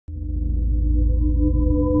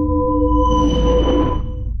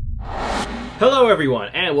Hello everyone,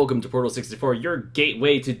 and welcome to Portal 64, your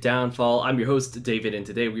gateway to downfall. I'm your host, David, and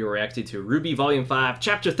today we are reacting to RWBY Volume 5,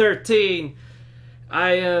 Chapter 13!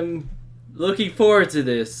 I am looking forward to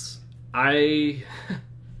this. I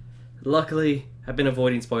luckily have been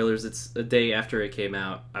avoiding spoilers. It's a day after it came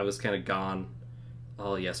out. I was kind of gone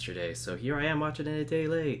all yesterday, so here I am watching it a day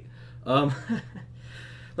late.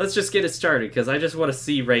 Let's just get it started, because I just want to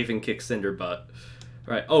see Raven kick Cinder butt.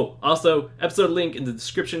 Alright, oh, also, episode link in the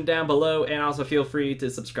description down below, and also feel free to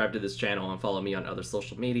subscribe to this channel and follow me on other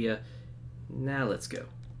social media. Now let's go.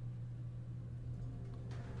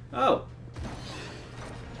 Oh.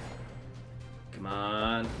 Come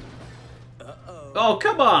on. Oh,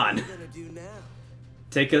 come on!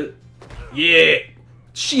 Take a... Yeah!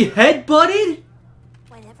 She headbutted?!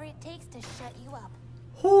 Whatever it takes to shut you up.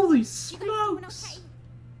 Holy smokes!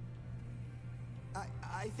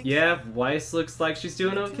 I think Yeah, so. YESSS looks like she's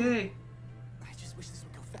doing okay. I just wish this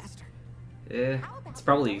would go faster. Yeah, How about it's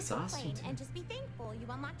probably you exhausting complain and too. just be thankful you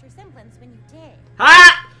unlocked your semblance when you did.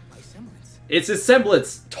 Ah! My semblance. It's his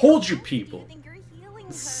semblance! Told you people! You think you're healing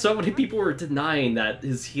her, So many huh? people were denying that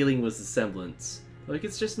his healing was a semblance. Like,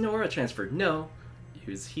 it's just an aura transfer. No,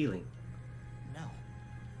 he was healing. No.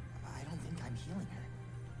 I don't think I'm healing her.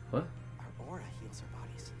 What? Our aura heals our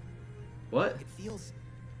bodies. What? It feels...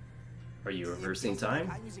 Are you it reversing feels like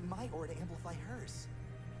time? I'm using my aura to amplify hers.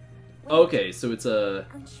 Wait, Okay, so it's a...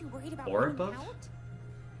 aren't you worried about Aura running buff? out?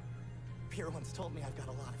 Pyrrha once told me I've got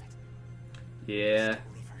a lot of it. Yeah. Just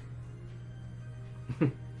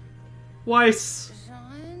believe her. YESSS!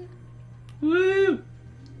 Jean? Woo!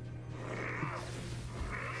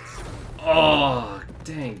 Oh,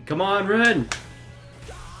 dang. Come on, run!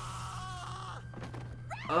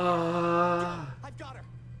 I've got her.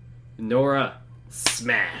 Nora,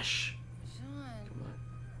 smash! Jean, Come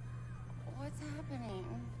on. what's happening?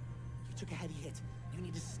 You took a heavy hit. You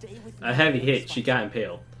need to stay with me. A heavy hit, she got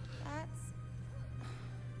impaled. That's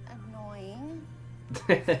annoying.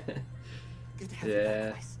 Good to have you Yeah.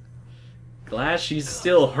 back, Weiss. Glad she's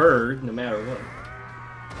still heard, no matter what.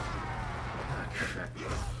 Oh, crap.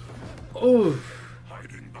 Oh,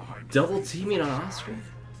 double teaming on Oscar?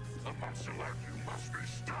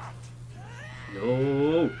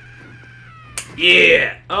 No.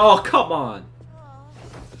 Yeah! Oh, come on!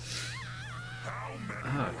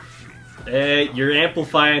 Oh. Hey, you're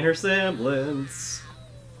amplifying her semblance.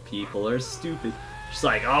 People are stupid. She's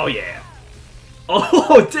like, oh yeah.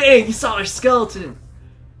 Oh, dang, you saw her skeleton!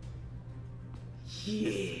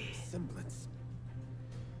 Yeah. Semblance.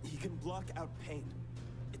 He can block out pain.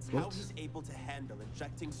 It's how What? he's able to handle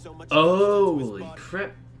injecting so much Oh, into his holy body.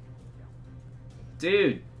 crap.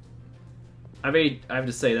 Dude. I mean, I have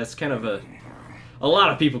to say, that's kind of a... A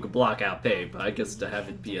lot of people could block out pain, but I guess to have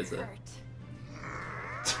it be as a...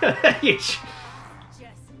 Just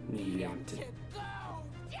Yeah. to go down.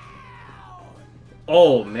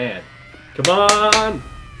 Oh, man. Come on!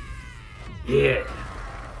 Yeah.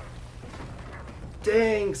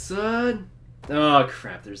 Dang, son. Oh,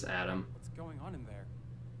 crap, there's Adam. What's going on in there?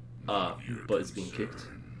 Butt is being kicked.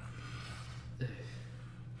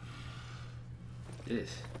 Ugh.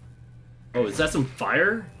 Oh, is that some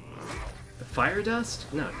fire? The fire dust?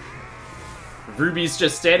 No. Ruby's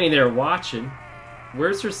just standing there watching.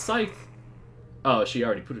 Where's her scythe? Oh, she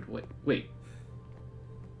already put it away. Wait.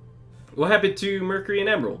 What happened to Mercury and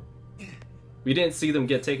Emerald? We didn't see them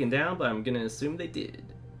get taken down, but I'm gonna assume they did.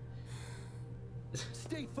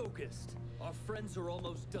 Stay focused. Our friends are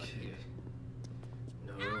almost done here.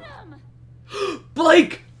 No. Adam!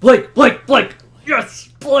 Blake! Blake! Blake! Blake! Yes!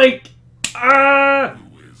 Blake! Ah!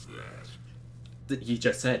 Who is that? He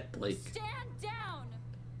just said Blake. Stand down!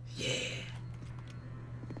 Yeah.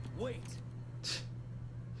 Wait.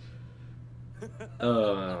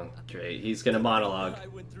 Oh, great. He's gonna monologue. I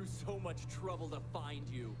went through so much trouble to find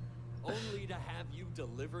you, only to have you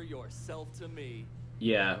deliver yourself to me.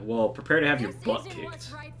 Yeah, well, prepare to have your This butt isn't what's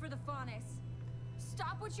kicked. right for the Faunus.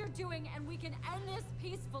 Stop what you're doing and we can end this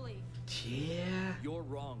peacefully. Yeah. You're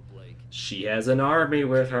wrong, Blake. She has an army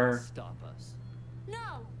with her. Stop us.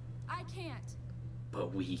 No, I can't.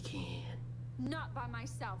 But we can. Not by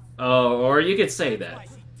myself. Oh, or you could say that.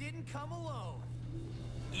 He didn't come alone.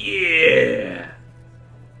 Yeah.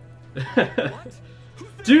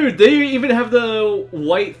 Dude, they even have the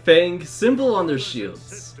white fang symbol on their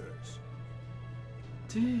shields.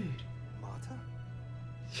 Dude. Mata?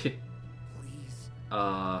 Please.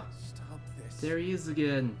 Uh, Stop this. there he is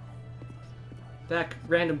again. That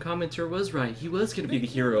random commenter was right. He was gonna be the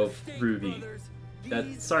hero of RWBY.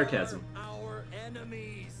 That's sarcasm. Our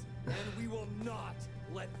enemies, and we will not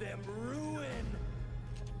let them ruin.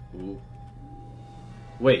 Ooh.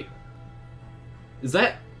 Wait. Is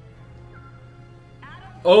that...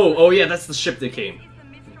 Oh yeah, that's the ship that came.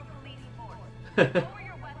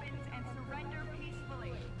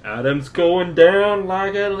 Adam's going down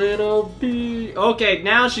like a little bee. Okay,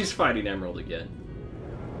 now she's fighting Emerald again.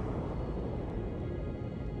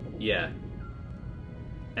 Yeah.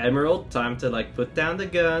 Emerald, time to like put down the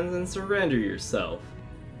guns and surrender yourself.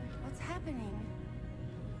 What's happening?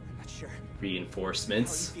 I'm not sure.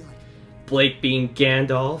 Reinforcements. How are you feeling? Blake being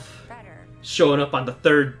Gandalf. Better. Showing up on the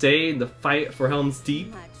 3rd day in the fight for Helm's Deep.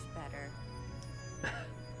 Much better.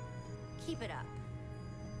 Keep it up.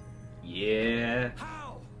 Yeah.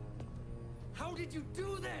 How? How did you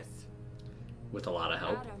do this? With a lot of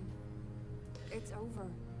help. Adam, it's over.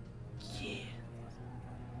 Yeah.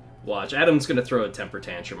 Watch, Adam's gonna throw a temper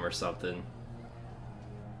tantrum or something.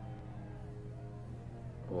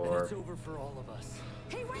 And Or... it's over for all of us.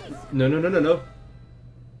 Hey, wait! No.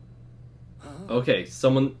 Okay,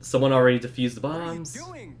 someone already defused the What are you bombs.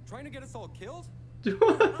 doing? Trying to get us all killed? Yeah,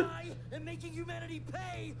 I am making humanity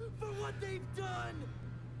pay for what they've done!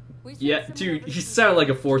 We sent someone dude, over he to sounded like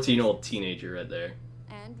a disarm the 14-year-old teenager right there.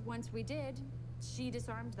 And once we did, she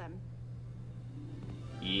disarmed them.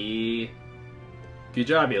 Yeah. Good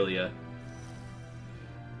job, Ilya.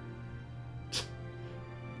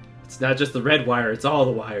 It's not just the red wire, it's all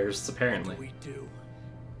the wires, apparently. What do we do?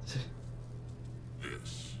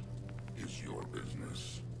 This is your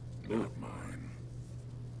business, not mine.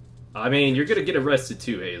 I mean, you're gonna get arrested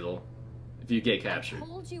too, Hazel. If you get captured. I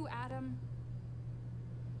told you, Adam.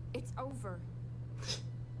 It's over.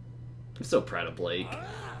 I'm so proud of Blake.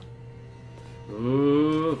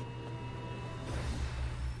 Ooh.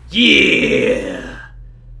 Yeah!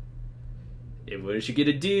 And what is she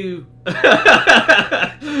gonna do?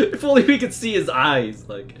 If only we could see his eyes,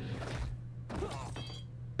 like.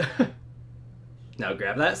 Now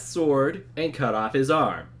grab that sword and cut off his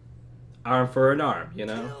arm. Arm for an arm, you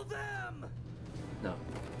know? Kill them! No.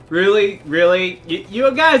 Really? Really?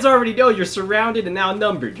 You guys already know you're surrounded and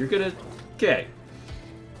outnumbered. You're gonna... Okay.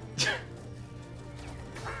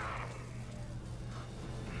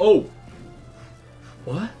 Oh!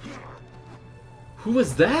 What? Who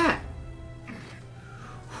was that?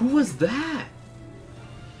 Who was that?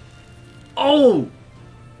 Oh!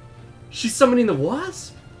 She's summoning the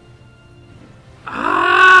wasp?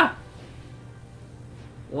 Ah!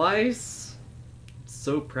 Weiss,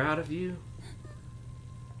 so proud of you.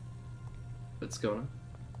 What's going on?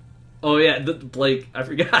 Oh yeah, Blake, I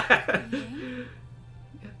forgot.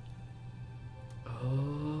 Yeah.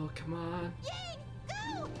 Oh, come on.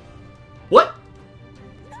 What?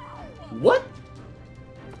 What?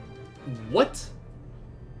 What?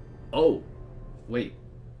 Oh, wait.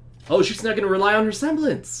 Oh, she's not gonna rely on her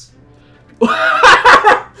semblance. What?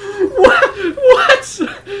 What?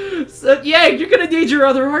 So, yeah, you're gonna need your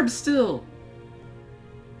other arm still.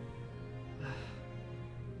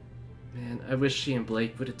 Man, I wish she and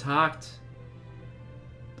Blake would have talked.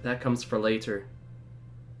 But that comes for later.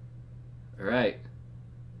 Alright.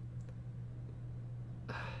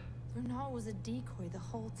 Renal was a decoy the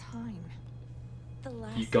whole time. The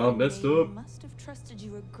last You got messed lady up. must have trusted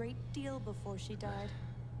you a great deal before she died.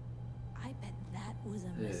 I bet that was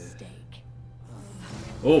a mistake.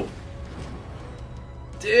 Oh.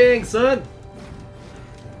 Dang, son.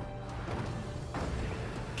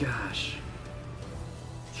 Gosh.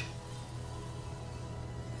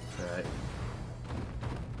 Alright.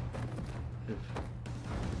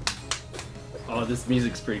 Oh, this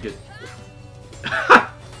music's pretty good.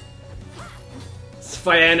 This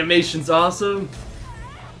fight animation's awesome.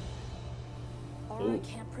 Aura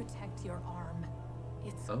can't protect your arm.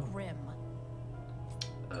 It's grim.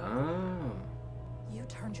 Oh. You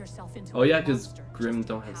turned yourself into Oh a yeah, because monster Grimm just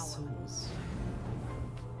don't for have power. souls.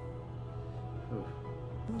 Oh.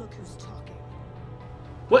 Look who's talking.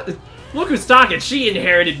 What? Look who's talking. She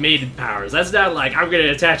inherited maiden powers. That's not like I'm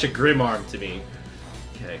gonna attach a Grim arm to me.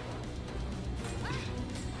 Okay.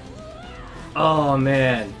 Oh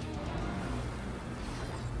man.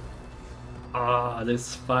 Ah,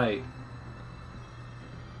 this fight.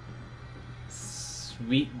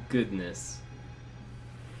 Sweet goodness.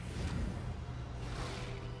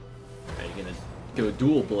 Are you gonna go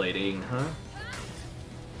dual blading, huh?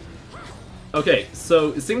 Okay,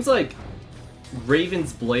 so it seems like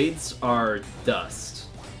Raven's blades are dust.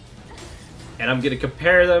 And I'm gonna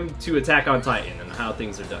compare them to Attack on Titan and how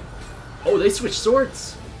things are done. Oh, they switch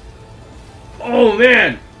swords! Oh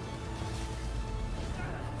man!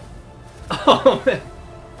 Oh man!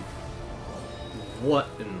 What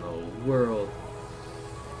in the world?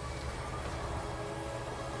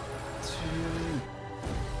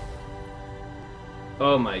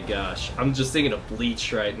 Oh my gosh, I'm just thinking of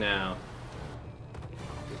Bleach right now.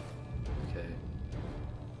 Okay.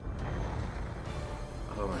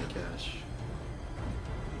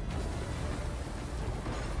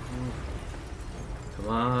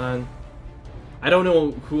 on. I don't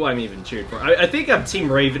know who I'm even cheering for. I think I'm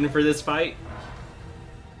Team Raven for this fight.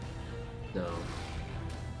 No.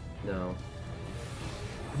 No.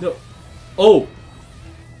 No. Oh!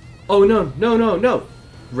 Oh, no, no, no, no!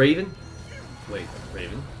 Raven? Wait,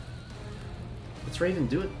 Raven? What's Raven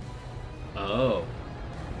doing? Oh.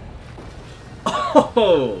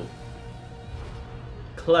 Oh!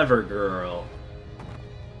 Clever girl.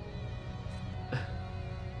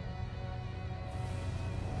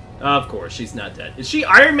 Of course, she's not dead. Is she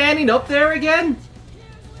Iron Manning up there again?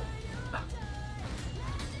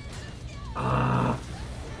 Ah.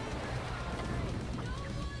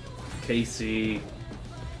 Casey.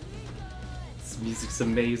 This music's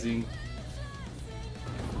amazing.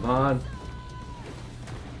 Come on.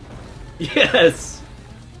 Yes!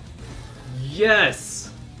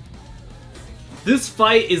 Yes! This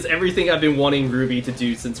fight is everything I've been wanting RWBY to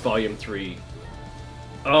do since Volume 3.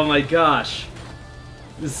 Oh my gosh.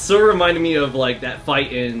 This so reminded me of like that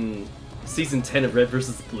fight in Season 10 of Red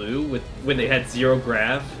vs. Blue with when they had Zero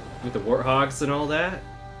Grav with the Warthogs and all that.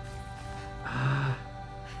 Ah.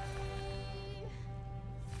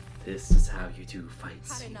 This is how you do fight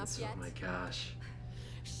scenes. Oh my gosh.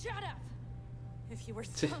 Shut up! If you were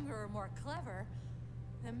stronger or more clever,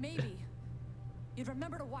 then maybe you'd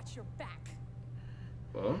remember to watch your back.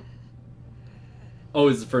 Well? Oh,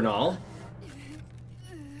 is it Vernal?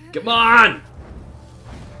 Come on!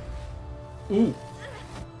 Ooh.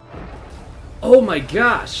 Oh my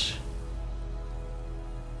gosh!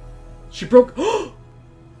 She broke. Did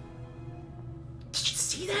you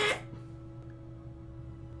see that?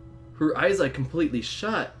 Her eyes like completely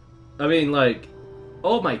shut. I mean, like,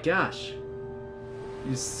 oh my gosh.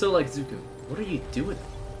 You're so like Zuko. What are you doing?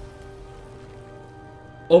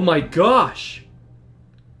 Oh my gosh!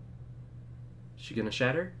 Is she gonna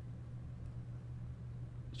shatter?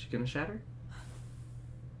 Is she gonna shatter?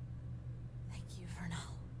 Thank you,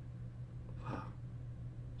 Vernal. Wow.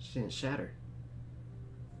 She didn't shatter.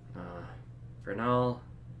 Vernal.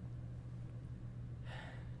 You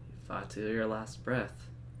fought to your last breath.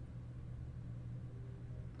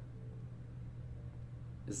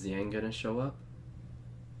 Is the end gonna show up?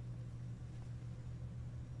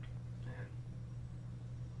 Man.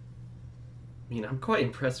 I mean, I'm quite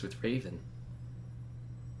impressed with Raven.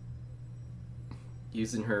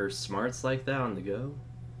 Using her smarts like that on the go.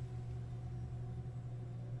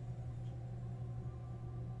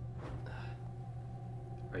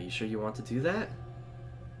 Are you sure you want to do that?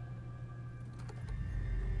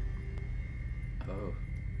 Oh.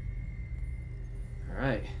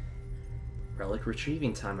 Alright. Relic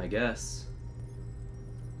retrieving time, I guess.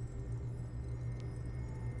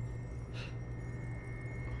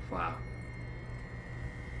 Wow.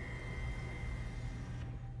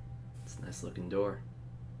 It's a nice looking door.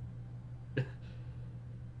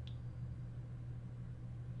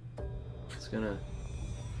 It's gonna...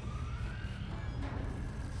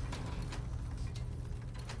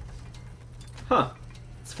 Huh.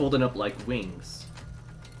 It's folding up like wings.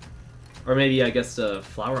 Or maybe, I guess, a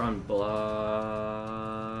flower on blood.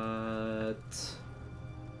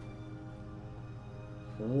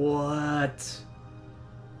 What?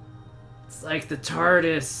 It's like the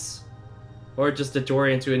TARDIS. Or just a door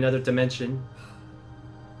into another dimension.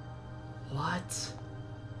 What?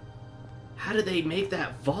 How did they make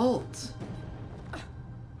that vault?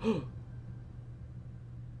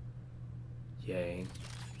 Yay.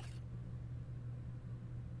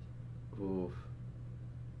 Ooh.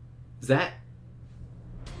 Is that...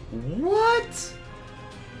 What?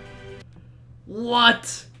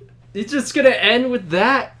 What? It's just gonna end with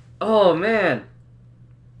that? Oh, man.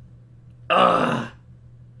 Ugh.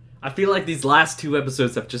 I feel like these last two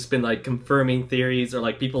episodes have just been like confirming theories or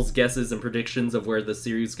like people's guesses and predictions of where the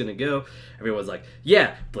series is gonna go. Everyone's like,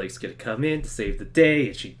 yeah, Blake's gonna come in to save the day,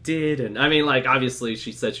 and she did. And I mean, like, obviously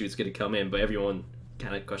she said she was gonna come in, but everyone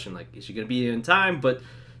kind of questioned, like, is she gonna be in time? But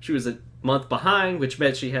she was a month behind, which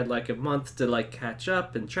meant she had like a month to like catch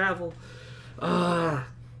up and travel.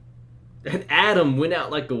 And Adam went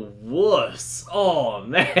out like a wuss. Oh,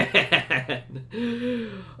 man.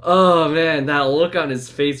 Oh, man. That look on his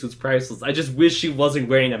face was priceless. I just wish he wasn't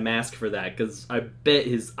wearing a mask for that, because I bet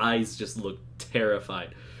his eyes just looked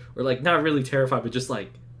terrified. Or, like, not really terrified, but just,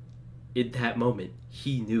 like, in that moment,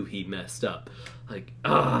 he knew he messed up. Like,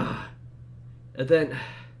 And then...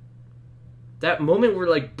 that moment where,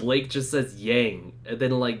 like, Blake just says Yang, and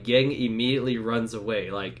then, like, Yang immediately runs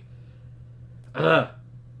away. Like,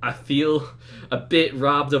 I feel a bit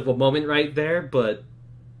robbed of a moment right there, but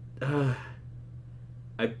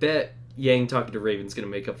I bet Yang talking to Raven's gonna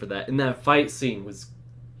make up for that. And that fight scene was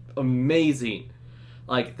amazing.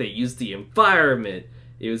 Like, they used the environment,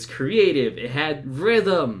 It was creative. It had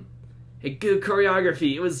rhythm. It had good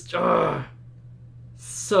choreography. It was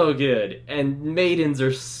so good. And maidens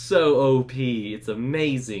are so OP. It's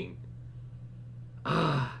amazing.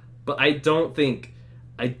 But I do not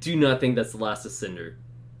think that's the last of Cinder.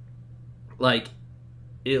 Like,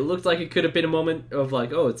 it looked like it could have been a moment of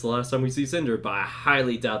like, oh, it's the last time we see Cinder, but I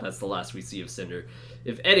highly doubt that's the last we see of Cinder.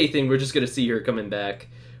 If anything, we're just gonna see her coming back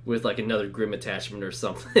with like another Grim attachment or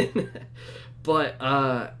something. But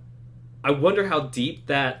I wonder how deep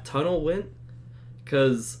that tunnel went,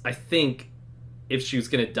 because I think if she was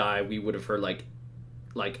gonna die, we would have heard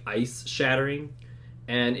like ice shattering.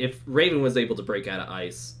 And if Raven was able to break out of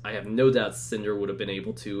ice, I have no doubt Cinder would have been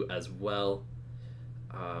able to as well.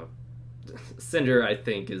 Cinder, I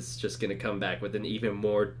think, is just going to come back with an even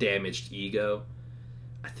more damaged ego.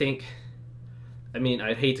 I'd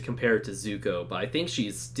hate to compare it to Zuko, but I think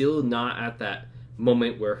she's still not at that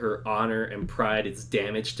moment where her honor and pride is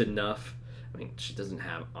damaged enough. I mean, she doesn't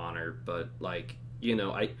have honor, but, like, you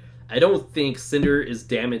know, I don't think Cinder is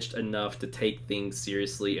damaged enough to take things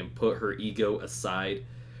seriously and put her ego aside,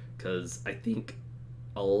 because I think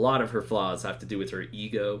a lot of her flaws have to do with her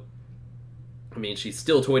ego. I mean, she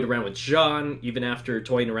still toyed around with Jean, even after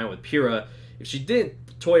toying around with Pyrrha. If she didn't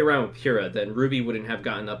toy around with Pyrrha, then Ruby wouldn't have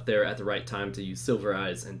gotten up there at the right time to use Silver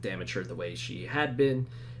Eyes and damage her the way she had been.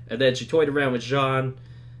 And then she toyed around with Jean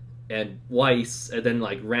and YESSS, and then,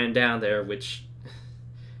 like, ran down there, which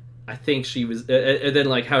I think she was... and then,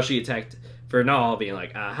 like, how she attacked Vernal, being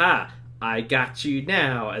like, aha, I got you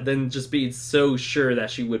now. And then just being so sure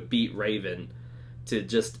that she would beat Raven to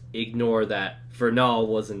just ignore that Vernal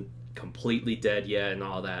wasn't completely dead yet and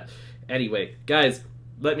all that. Anyway, guys,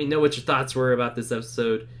 let me know what your thoughts were about this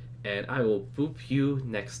episode, and I will boop you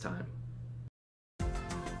next time.